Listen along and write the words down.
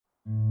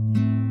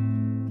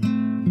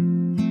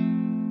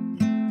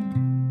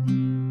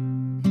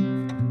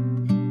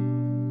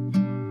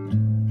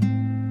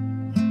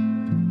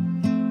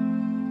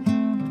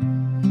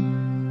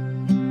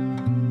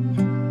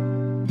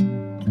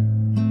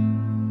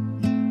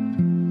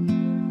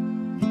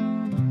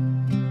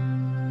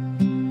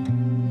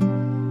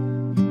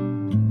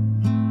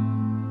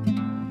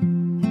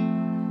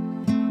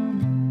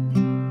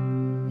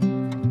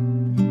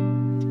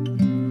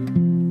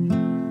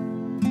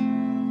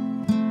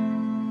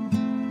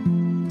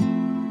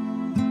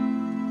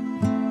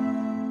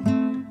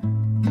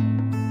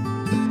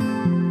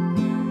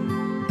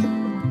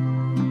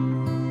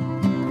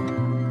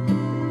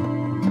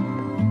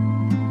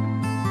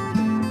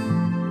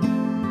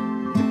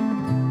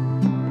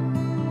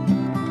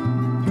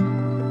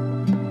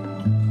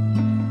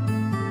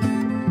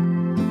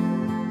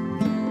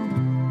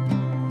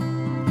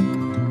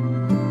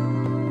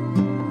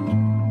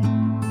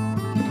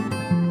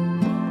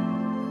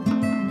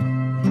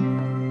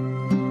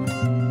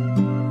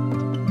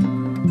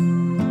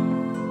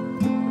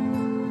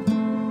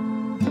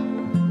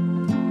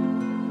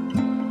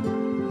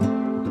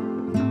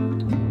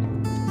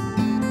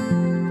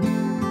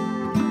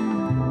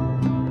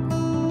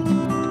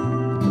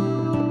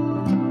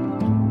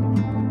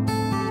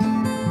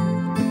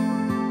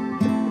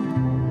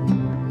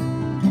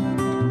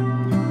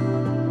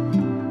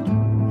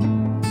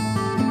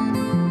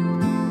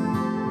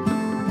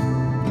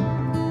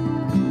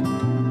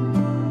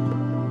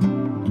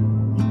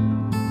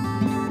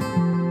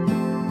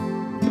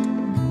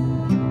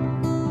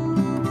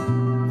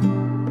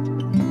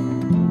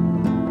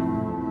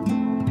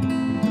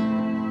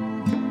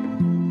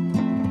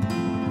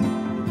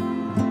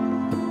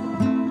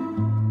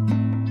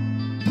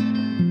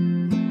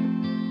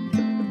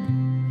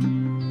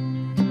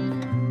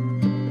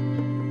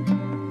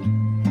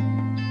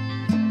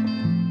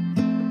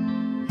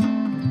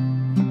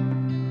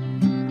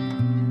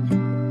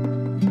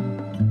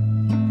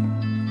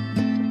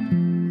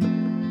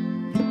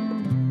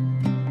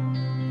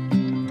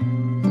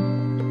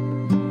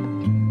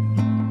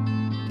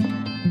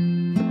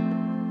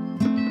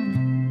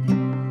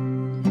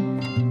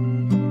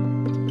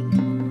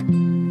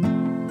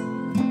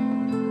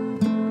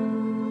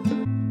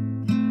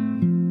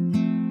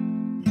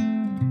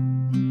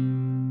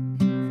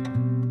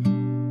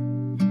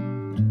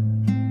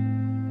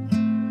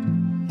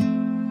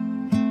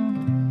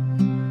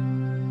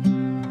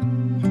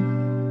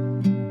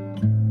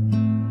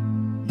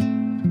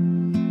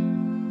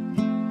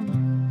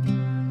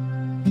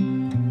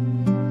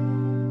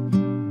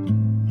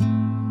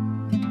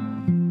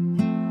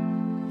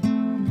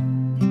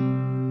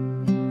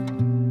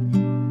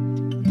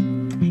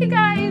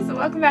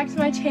welcome back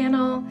to my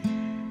channel.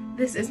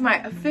 This is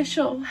my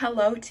official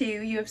hello to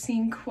you. You have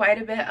seen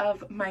quite a bit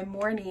of my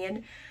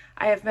morning.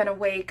 I have been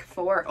awake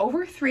for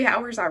over 3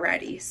 hours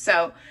already.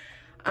 So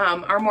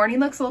our morning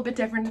looks a little bit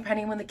different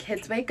depending when the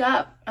kids wake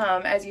up.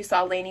 As you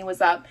saw, Lainey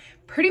was up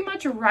pretty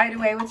much right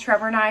away with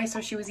Trevor and I. So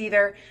she was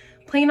either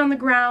playing on the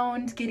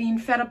ground, getting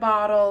fed a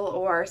bottle,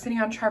 or sitting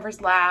on Trevor's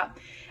lap.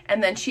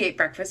 And then she ate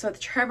breakfast with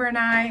Trevor and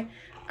I.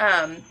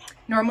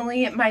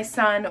 Normally my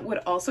son would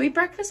also eat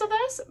breakfast with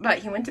us, but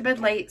he went to bed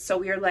late, so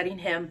we are letting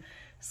him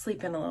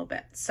sleep in a little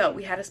bit. So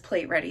we had his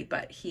plate ready,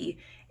 but he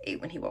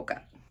ate when he woke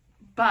up.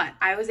 But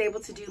I was able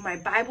to do my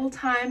Bible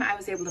time. I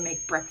was able to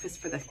make breakfast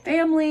for the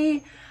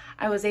family.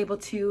 I was able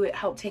to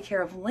help take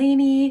care of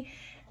Lainey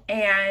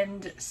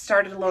and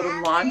started a load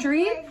of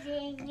laundry.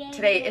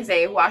 Today is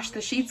a wash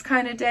the sheets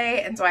kind of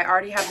day, and so I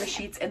already have the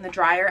sheets in the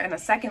dryer and a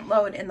second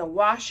load in the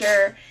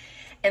washer.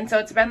 And so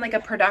it's been like a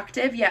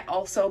productive yet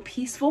also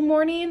peaceful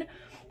morning,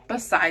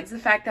 besides the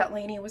fact that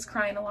Lainey was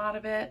crying a lot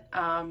of it.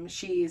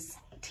 She's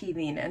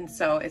teething, and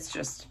so it's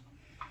just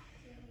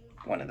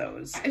one of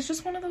those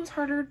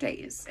harder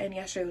days. And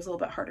yesterday was a little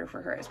bit harder for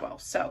her as well.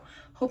 So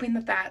hoping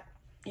that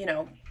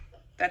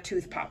that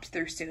tooth pops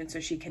through soon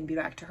so she can be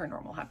back to her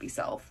normal happy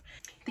self.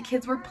 The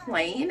kids were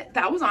playing.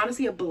 That was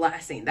honestly a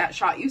blessing. That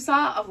shot you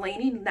saw of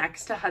Lainey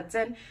next to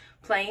Hudson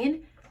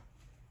playing.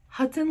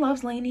 Hudson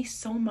loves Lainey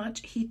so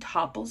much, he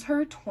topples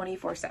her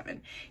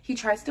 24/7. He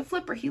tries to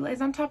flip her, he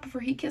lays on top of her,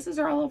 he kisses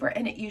her all over,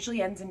 and it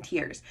usually ends in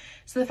tears.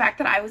 So the fact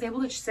that I was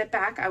able to just sit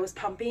back, I was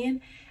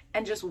pumping,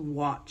 and just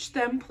watch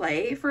them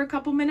play for a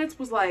couple minutes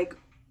was like,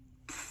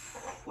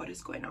 what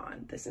is going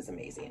on? This is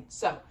amazing.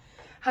 So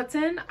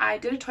Hudson, I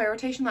did a toy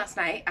rotation last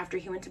night after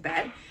he went to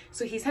bed.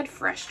 So he's had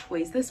fresh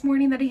toys this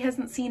morning that he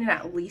hasn't seen in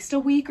at least a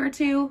week or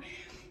two.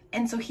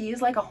 And so he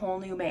is like a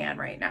whole new man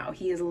right now.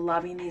 He is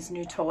loving these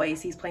new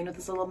toys. He's playing with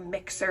this little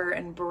mixer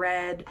and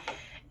bread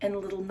and a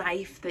little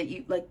knife that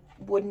you, like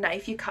wooden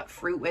knife you cut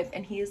fruit with,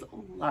 and he is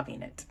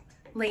loving it.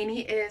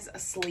 Lainey is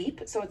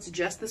asleep, so it's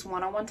just this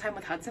one-on-one time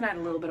with Hudson. I had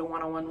a little bit of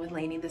one-on-one with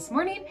Lainey this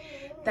morning.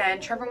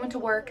 Then Trevor went to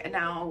work, and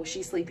now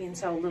she's sleeping,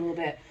 so a little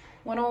bit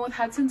one-on-one with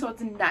Hudson. So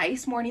it's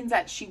nice mornings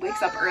that she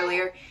wakes up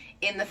earlier.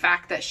 In the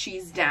fact that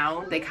she's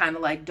down, they kind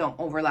of like don't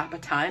overlap a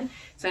ton.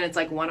 So then it's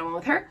like one-on-one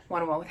with her,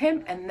 one-on-one with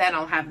him, and then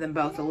I'll have them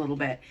both a little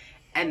bit,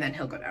 and then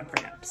he'll go down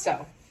for nap.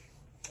 So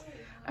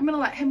I'm gonna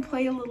let him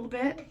play a little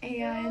bit,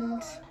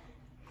 and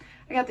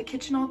I got the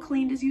kitchen all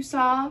cleaned as you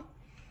saw.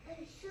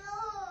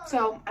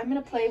 So I'm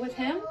gonna play with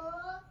him,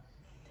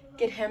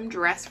 get him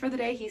dressed for the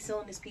day. He's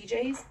still in his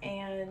PJs,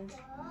 and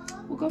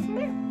we'll go from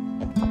there.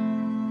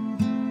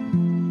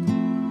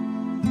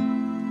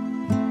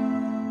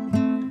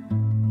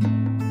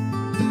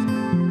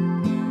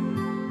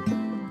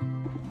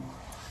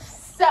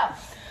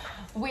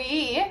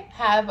 We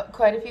have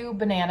quite a few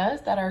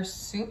bananas that are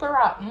super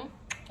rotten,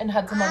 and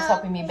Hudson loves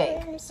helping me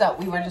bake. So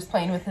we were just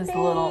playing with his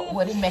little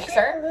wooden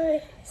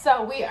mixer.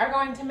 So we are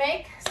going to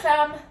make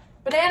some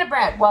banana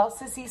bread while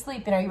Sissy's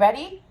sleeping. Are you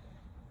ready?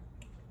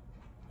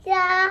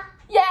 Yeah.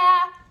 Yeah,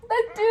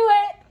 let's do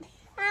it.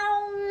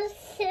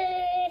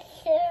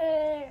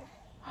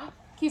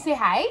 Can you say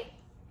hi?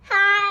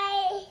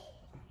 Hi.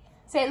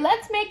 Say,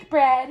 let's make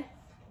bread.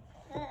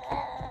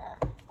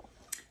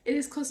 It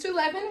is close to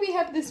 11. We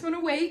have this one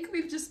awake.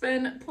 We've just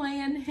been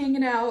playing,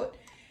 hanging out,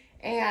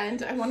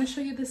 and I want to show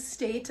you the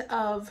state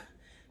of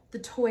the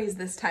toys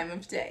this time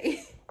of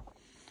day.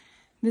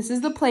 This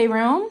is the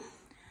playroom,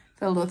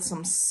 filled with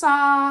some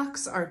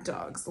socks, our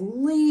dog's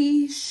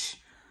leash,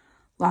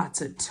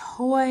 lots of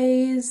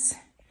toys.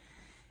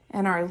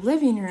 And our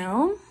living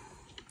room,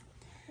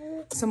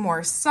 some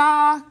more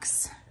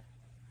socks,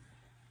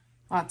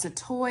 lots of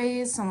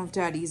toys, some of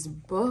Daddy's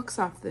books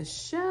off the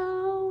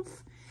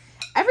shelf.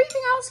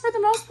 Everything else, for the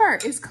most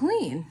part, is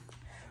clean,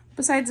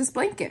 besides this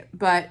blanket.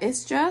 But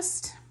it's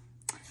just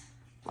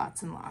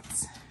lots and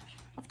lots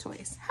of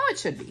toys. How it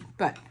should be.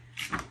 But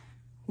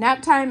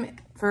nap time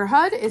for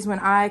Hud is when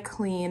I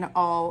clean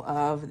all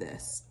of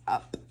this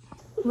up.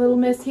 Little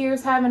Miss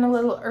here's having a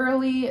little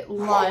early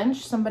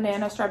lunch, some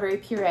banana strawberry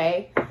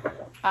puree.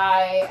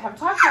 I have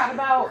talked a lot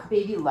about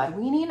baby lead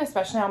weaning,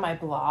 especially on my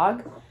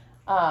blog.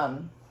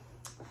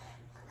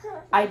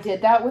 I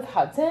did that with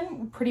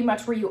Hudson, pretty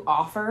much where you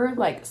offer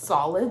like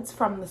solids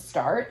from the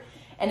start,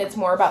 and it's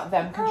more about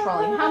them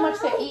controlling how much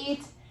they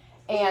eat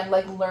and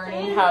like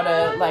learning how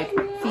to like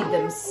feed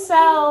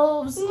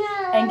themselves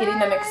and getting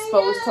them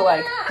exposed to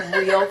like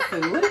real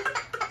food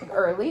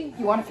early.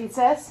 You want to feed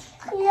Sis?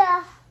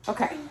 Yeah.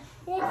 Okay.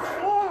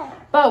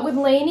 But with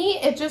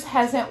Lainey, it just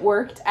hasn't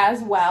worked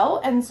as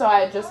well, and so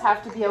I just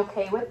have to be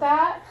okay with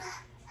that.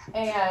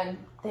 And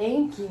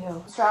thank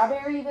you.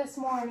 Strawberry this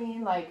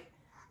morning, like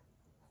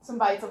some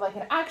bites of like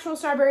an actual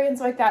strawberry and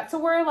stuff like that. So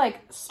we're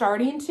like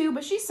starting to,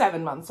 but she's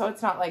 7 months, so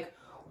it's not like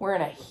we're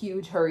in a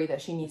huge hurry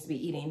that she needs to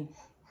be eating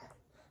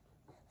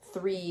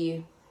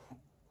 3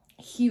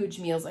 huge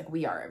meals like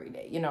we are every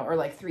day, or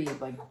like 3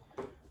 like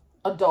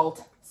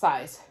adult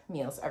size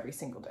meals every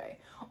single day,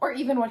 or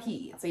even what he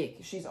eats. Like,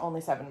 she's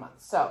only 7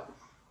 months, so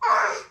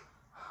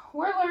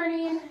we're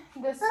learning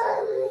this,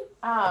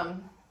 oh,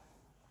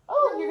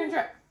 you're gonna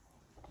drip.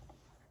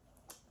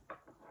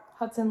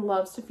 Hudson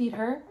loves to feed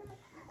her.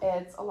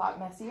 It's a lot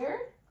messier.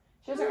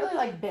 She doesn't really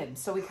like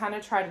bibs, so we kind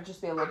of try to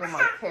just be a little bit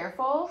more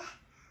careful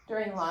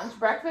during lunch.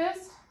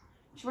 Breakfast,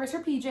 she wears her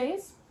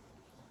PJs,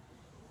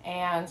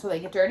 and so they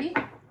get dirty.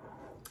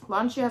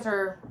 Lunch, she has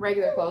her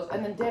regular clothes,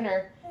 and then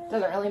dinner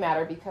doesn't really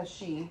matter because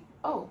she,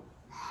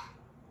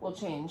 will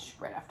change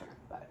right after,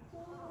 but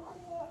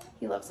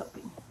he loves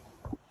helping.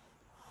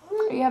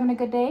 Are you having a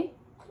good day?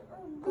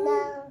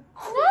 No.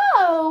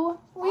 No!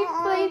 We've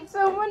played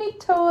so many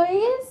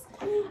toys.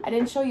 I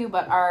didn't show you,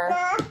 but our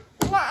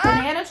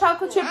banana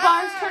chocolate chip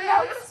bars turned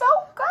out so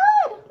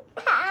good.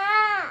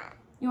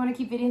 You want to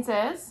keep feeding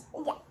Sis?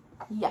 Yeah.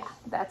 Yeah,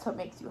 that's what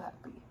makes you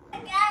happy.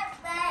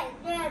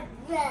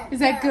 Is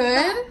that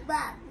good?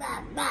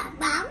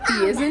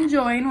 He is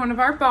enjoying one of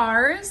our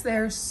bars.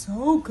 They're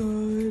so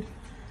good.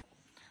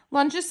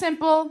 Lunch is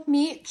simple: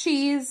 meat,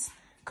 cheese,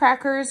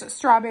 crackers,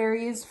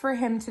 strawberries for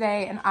him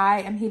today, and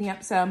I am heating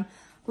up some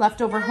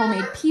leftover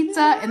homemade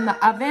pizza in the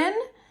oven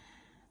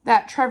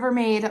that Trevor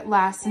made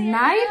last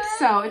night.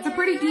 So it's a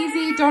pretty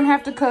easy, don't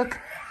have to cook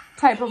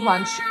type of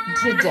lunch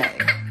today.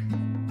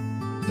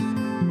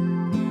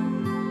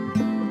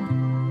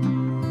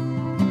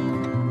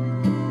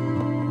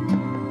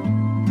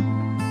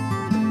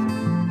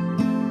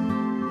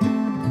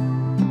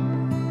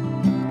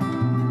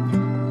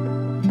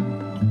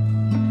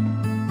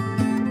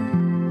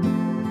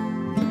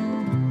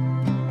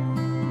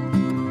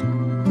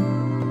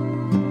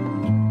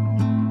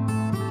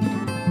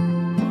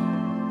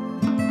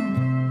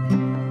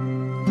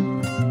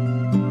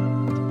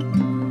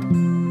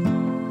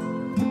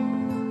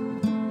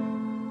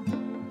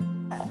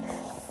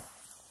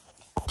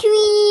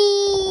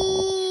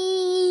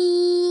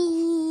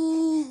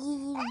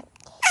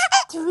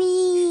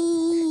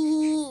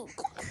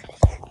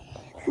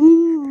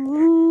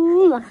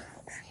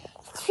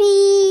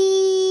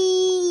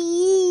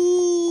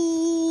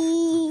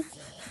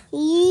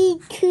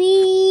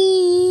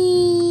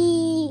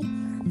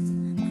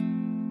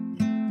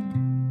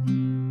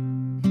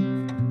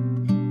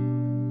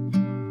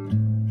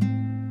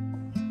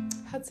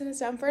 Hudson is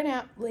down for a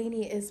nap.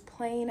 Lainey is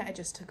playing. I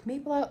just took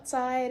Maple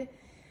outside.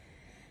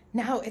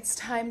 Now it's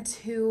time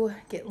to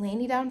get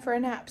Lainey down for a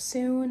nap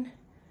soon,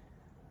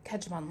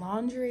 catch him on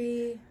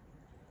laundry,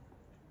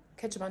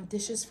 catch him on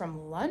dishes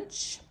from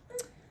lunch,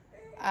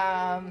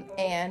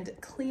 and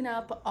clean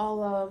up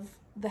all of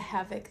the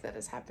havoc that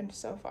has happened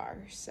so far.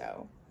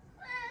 So,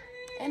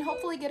 and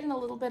hopefully getting a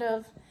little bit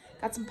of,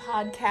 got some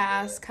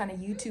podcasts, kind of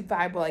YouTube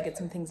vibe while I get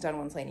some things done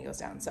once Lainey goes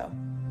down. So.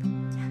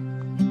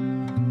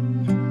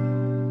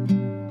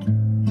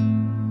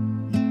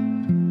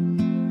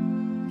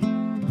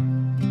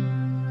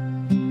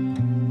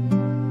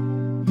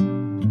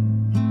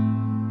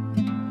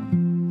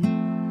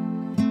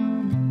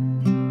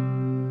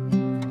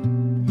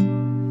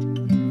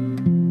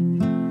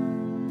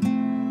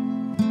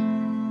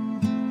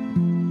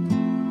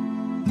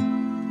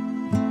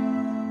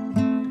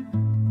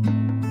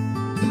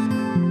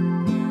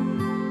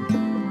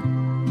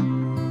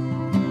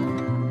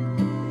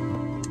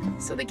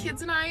 So the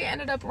kids and I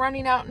ended up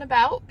running out and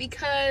about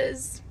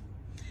because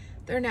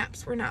their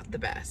naps were not the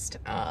best.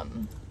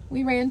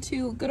 We ran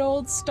to good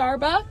old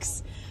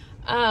Starbucks.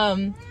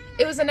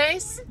 It was a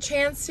nice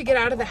chance to get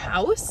out of the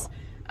house.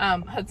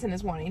 Hudson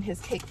is wanting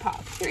his cake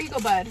pop. Here you go,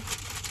 bud.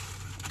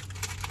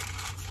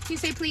 Can you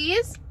say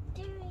please?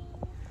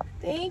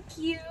 Thank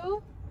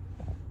you.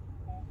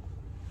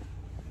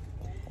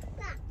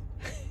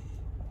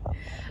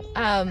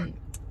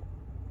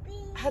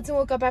 Hudson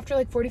woke up after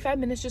like 45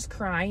 minutes just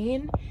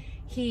crying.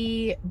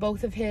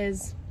 Both of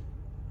his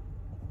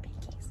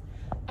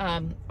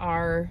pinkies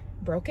are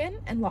broken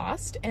and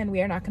lost, and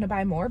we are not going to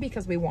buy more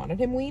because we wanted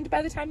him weaned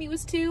by the time he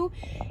was 2,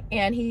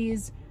 and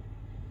he's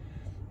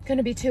going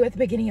to be 2 at the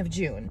beginning of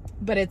June.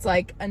 But it's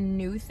like a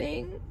new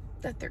thing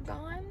that they're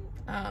gone.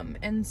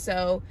 And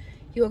so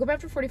he woke up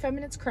after 45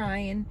 minutes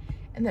crying,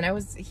 and then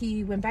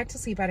he went back to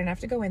sleep. I didn't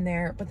have to go in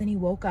there, but then he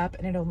woke up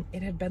and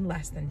it had been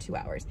less than 2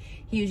 hours.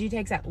 He usually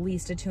takes at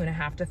least a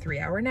 2.5 to 3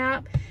 hour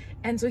nap.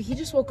 And so he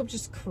just woke up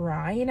just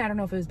crying. I don't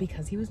know if it was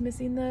because he was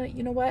missing the,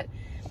 you know what?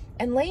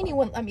 And Lainey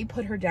wouldn't let me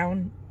put her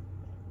down.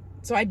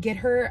 So I'd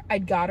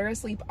got her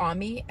asleep on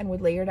me and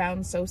would lay her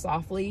down so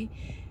softly,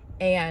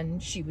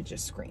 and she would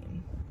just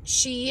scream.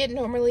 She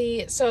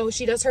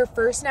does her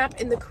first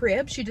nap in the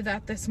crib. She did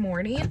that this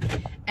morning.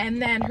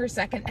 And then her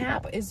second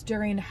nap is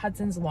during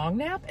Hudson's long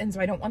nap. And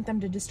so I don't want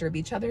them to disturb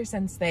each other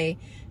since they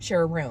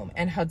share a room.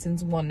 And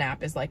Hudson's one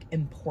nap is like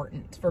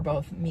important for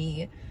both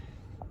me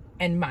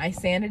and my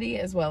sanity,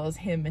 as well as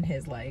him and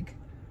his like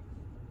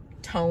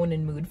tone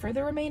and mood for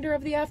the remainder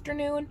of the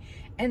afternoon.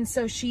 And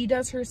so she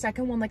does her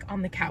second one like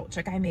on the couch.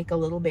 Like I make a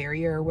little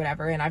barrier or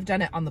whatever. And I've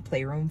done it on the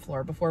playroom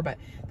floor before, but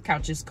the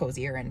couch is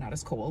cozier and not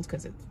as cold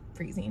because it's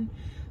freezing.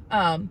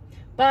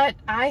 But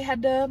I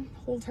had to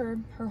hold her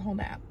whole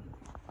nap.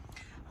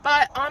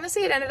 But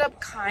honestly, it ended up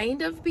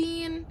kind of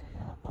being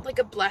like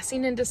a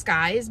blessing in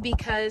disguise,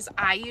 because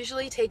I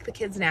usually take the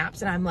kids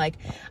naps and I'm like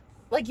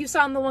you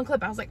saw in the one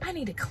clip, I was like, I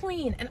need to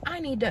clean and I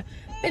need to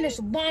finish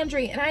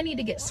laundry and I need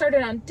to get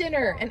started on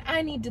dinner and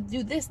I need to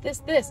do this.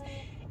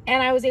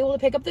 And I was able to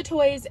pick up the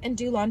toys and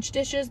do lunch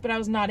dishes, but I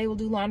was not able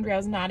to do laundry. I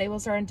was not able to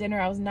start on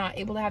dinner. I was not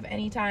able to have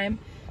any time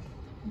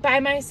by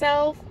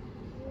myself.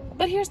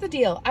 But here's the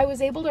deal. I was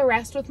able to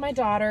rest with my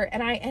daughter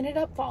and I ended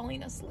up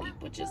falling asleep,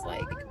 which is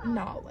like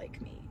not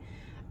like me.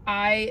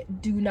 I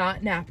do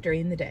not nap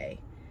during the day.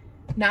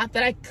 Not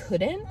that I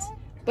couldn't,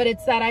 but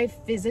it's that I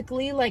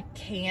physically like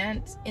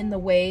can't, in the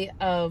way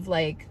of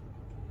like,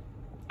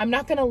 I'm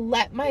not gonna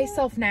let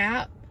myself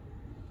nap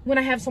when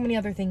I have so many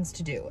other things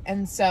to do.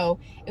 And so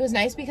it was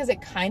nice because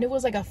it kind of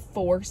was like a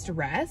forced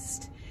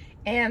rest.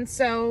 And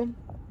so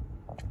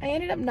I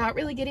ended up not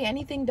really getting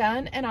anything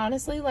done. And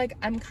honestly, like,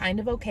 I'm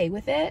kind of okay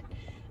with it.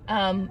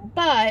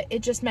 But it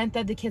just meant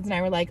that the kids and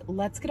I were like,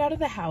 let's get out of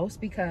the house,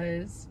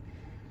 because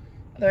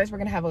otherwise we're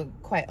gonna have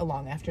quite a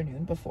long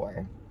afternoon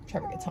before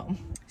Trevor gets home.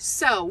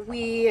 So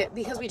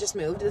because we just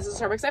moved, this is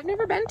Starbucks I've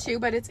never been to,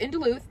 but it's in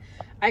Duluth.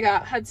 I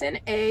got Hudson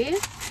a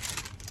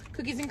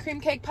cookies and cream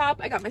cake pop.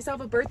 I got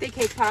myself a birthday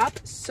cake pop.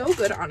 So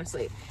good,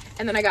 honestly.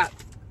 And then I got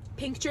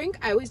pink drink.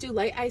 I always do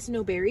light ice,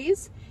 no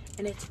berries.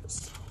 And it's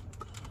so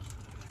good.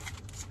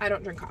 I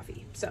don't drink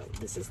coffee, so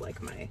this is like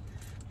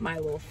my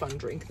little fun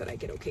drink that I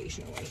get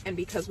occasionally. And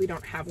because we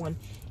don't have one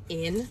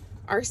in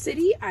our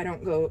city, I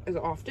don't go as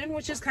often,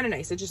 which is kind of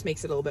nice. It just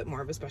makes it a little bit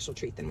more of a special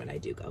treat than when I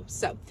do go.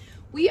 So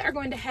we are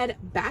going to head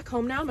back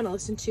home now. I'm going to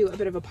listen to a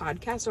bit of a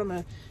podcast on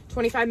the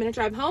 25-minute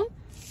drive home.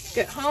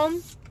 Get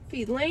home,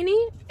 feed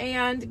Lainey,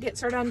 and get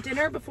started on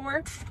dinner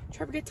before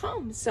Trevor gets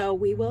home. So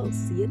we will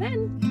see you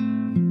then.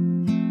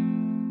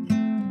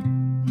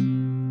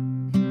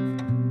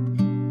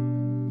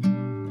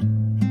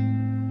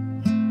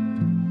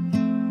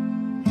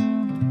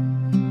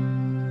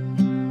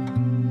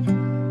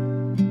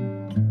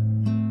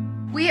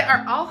 We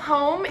are all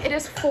home. It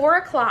is 4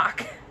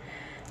 o'clock.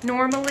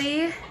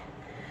 Normally,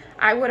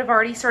 I would have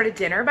already started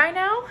dinner by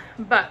now,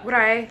 but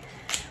I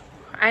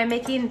am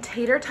making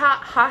tater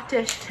tot hot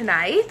dish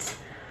tonight.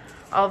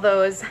 All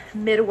those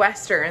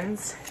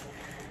Midwesterns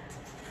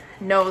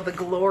know the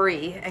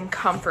glory and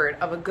comfort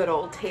of a good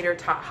old tater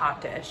tot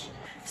hot dish.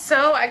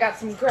 So I got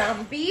some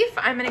ground beef.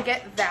 I'm gonna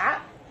get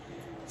that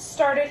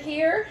started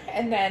here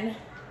and then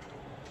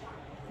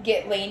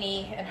get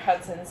Lainey and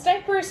Hudson's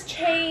diapers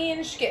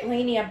changed, get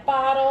Lainey a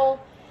bottle,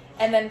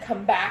 and then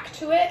come back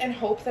to it and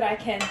hope that I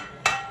can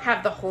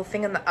have the whole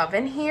thing in the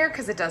oven here,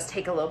 because it does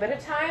take a little bit of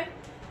time.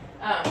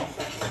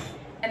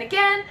 And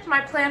again,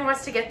 my plan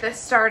was to get this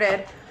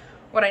started.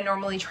 What I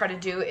normally try to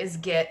do is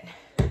get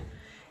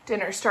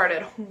dinner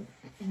started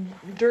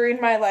during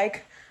my,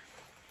 like,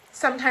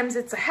 sometimes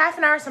it's a half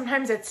an hour,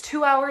 sometimes it's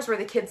 2 hours where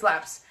the kids'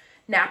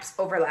 naps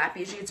overlap.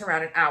 Usually it's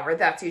around an hour.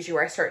 That's usually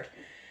where I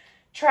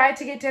try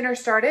to get dinner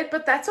started,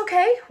 but that's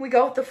okay. We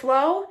go with the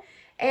flow,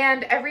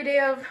 and every day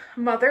of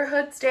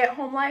motherhood,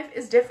 stay-at-home life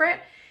is different,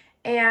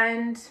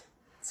 and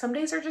some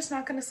days are just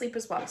not gonna sleep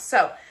as well.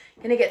 So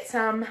I'm gonna get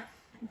some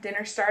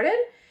dinner started,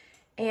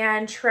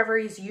 and Trevor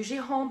is usually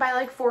home by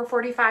like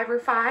 4:45 or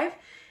 5,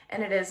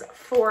 and it is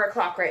 4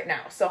 o'clock right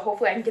now. So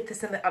hopefully I can get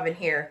this in the oven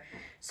here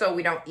so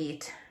we don't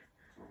eat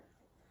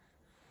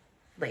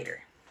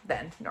later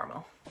than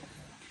normal.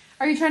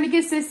 Are you trying to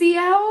get Sissy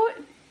out?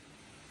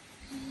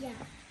 Yeah.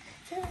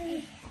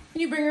 Can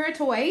you bring her a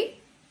toy?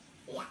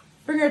 Yeah.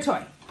 Bring her a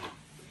toy.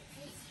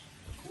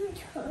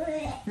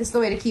 This is the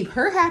way to keep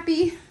her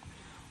happy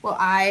while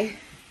I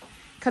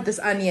cut this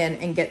onion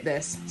and get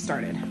this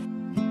started.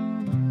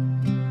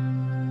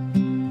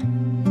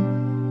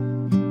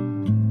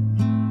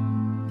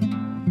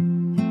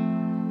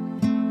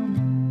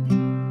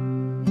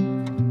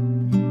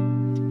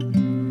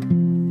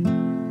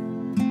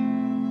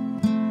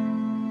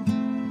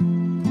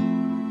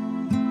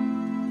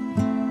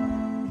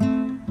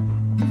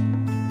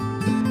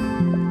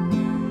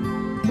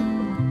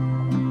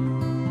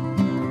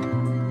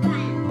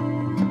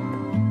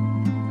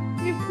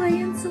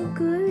 So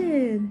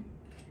good.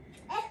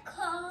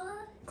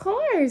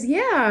 Cars,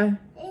 yeah.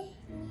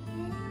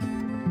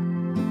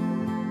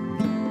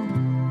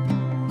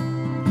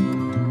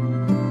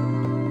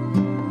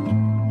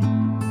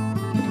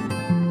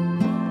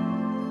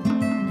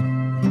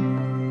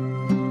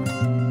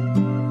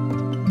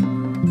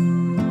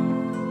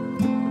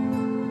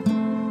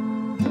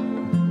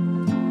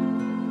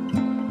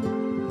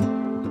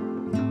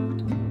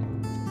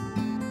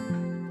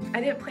 I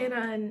didn't plan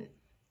on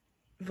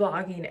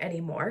vlogging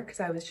anymore because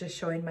I was just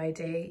showing my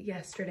day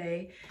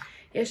yesterday.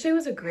 Yesterday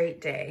was a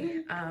great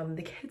day.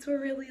 The kids were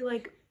really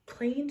like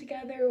playing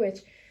together, which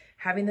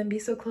having them be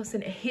so close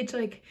in age,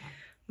 like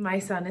my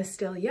son is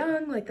still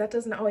young, like that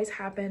doesn't always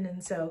happen.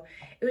 And so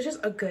it was just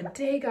a good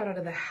day. Got out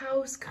of the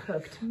house,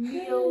 cooked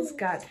meals,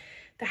 got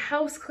the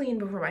house clean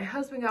before my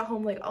husband got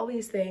home, like all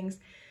these things.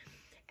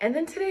 And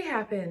then today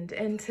happened,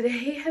 and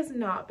today has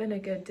not been a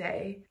good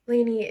day.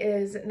 Lainey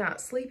is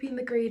not sleeping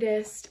the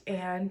greatest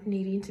and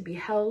needing to be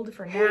held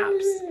for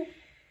naps.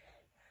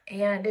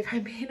 And if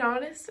I'm being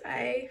honest,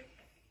 I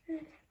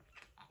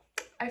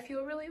I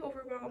feel really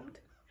overwhelmed.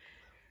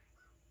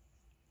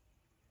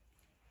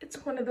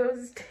 It's one of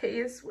those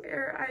days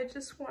where I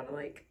just want to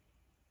like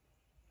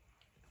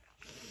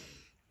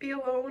be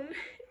alone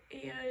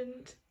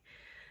and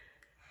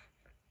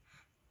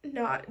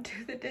not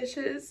do the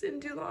dishes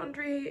and do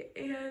laundry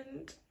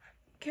and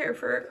care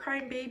for a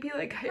crying baby.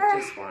 Like I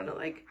just want to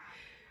like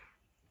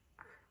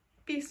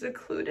be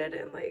secluded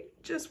and like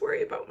just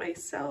worry about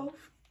myself.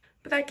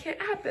 But that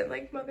can't happen.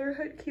 Like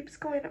motherhood keeps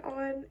going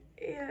on,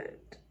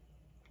 and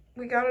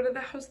we got out of the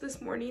house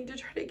this morning to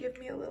try to give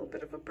me a little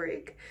bit of a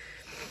break.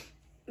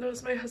 That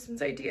was my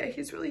husband's idea.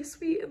 He's really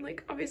sweet and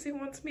like obviously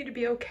wants me to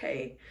be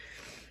okay.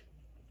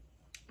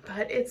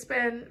 But it's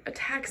been a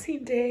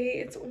taxing day.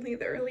 It's only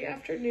the early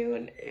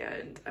afternoon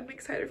and I'm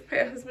excited for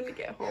my husband to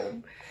get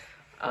home.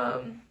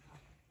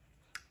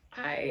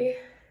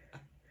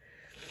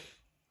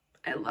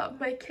 I love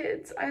my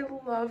kids. I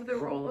love the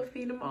role of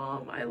being a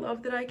mom. I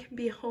love that I can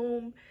be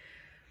home.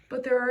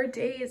 But there are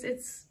days,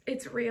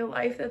 it's real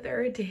life, that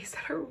there are days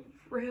that are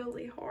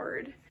really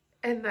hard.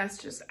 And that's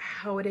just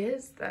how it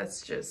is.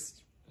 That's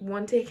just,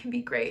 one day can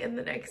be great and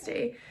the next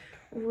day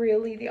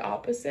really the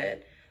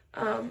opposite.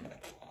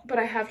 But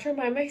I have to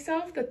remind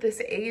myself that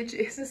this age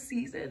is a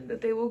season,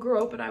 that they will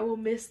grow up and I will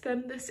miss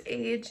them this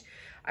age.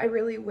 I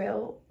really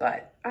will.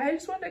 But I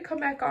just wanted to come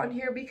back on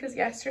here because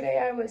yesterday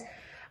I was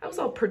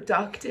all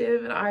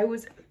productive and I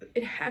was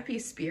in happy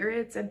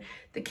spirits and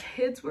the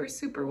kids were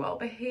super well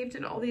behaved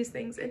and all these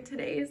things. And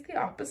today is the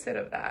opposite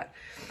of that.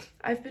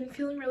 I've been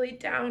feeling really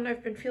down.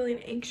 I've been feeling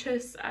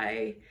anxious.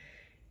 I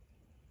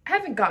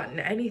haven't gotten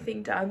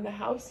anything done. The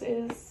house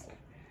is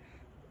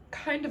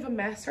kind of a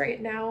mess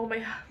right now.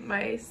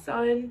 My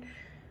son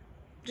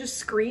just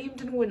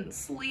screamed and wouldn't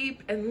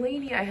sleep, and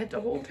Lainey, I had to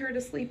hold her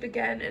to sleep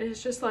again, and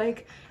it's just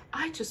like,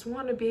 I just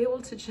want to be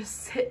able to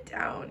just sit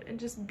down and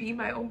just be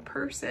my own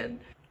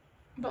person.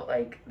 But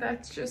like,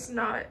 that's just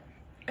not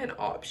an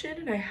option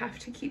and I have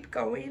to keep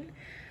going.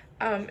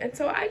 And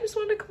so I just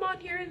want to come on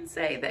here and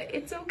say that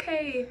it's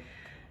okay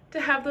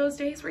to have those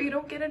days where you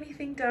don't get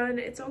anything done.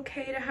 It's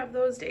okay to have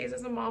those days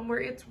as a mom where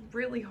it's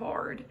really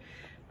hard.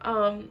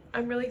 I'm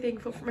really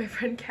thankful for my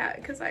friend Kat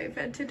because I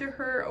vented to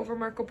her over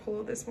Marco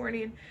Polo this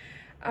morning.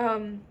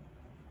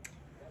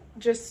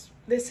 Just,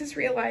 this is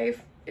real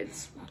life.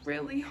 It's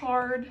really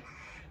hard,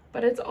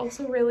 but it's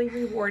also really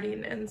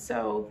rewarding. And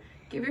so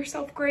give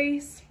yourself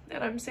grace.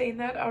 And I'm saying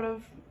that out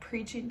of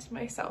preaching to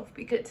myself,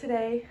 because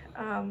today,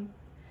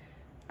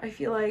 I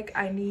feel like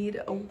I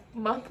need a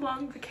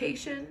month-long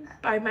vacation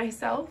by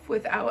myself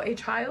without a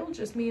child,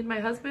 just me and my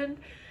husband,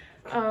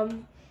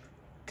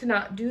 to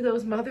not do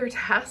those mother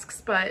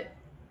tasks, but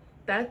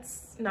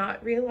that's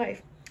not real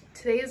life.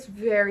 Today is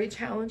very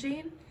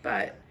challenging,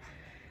 but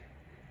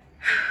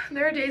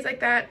there are days like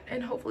that,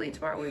 and hopefully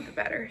tomorrow will be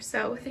better.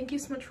 So thank you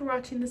so much for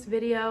watching this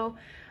video.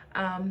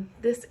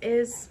 This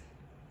is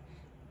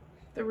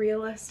the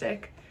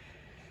realistic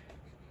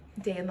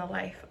day in the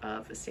life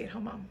of a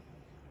stay-at-home mom.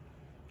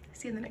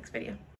 See you in the next video.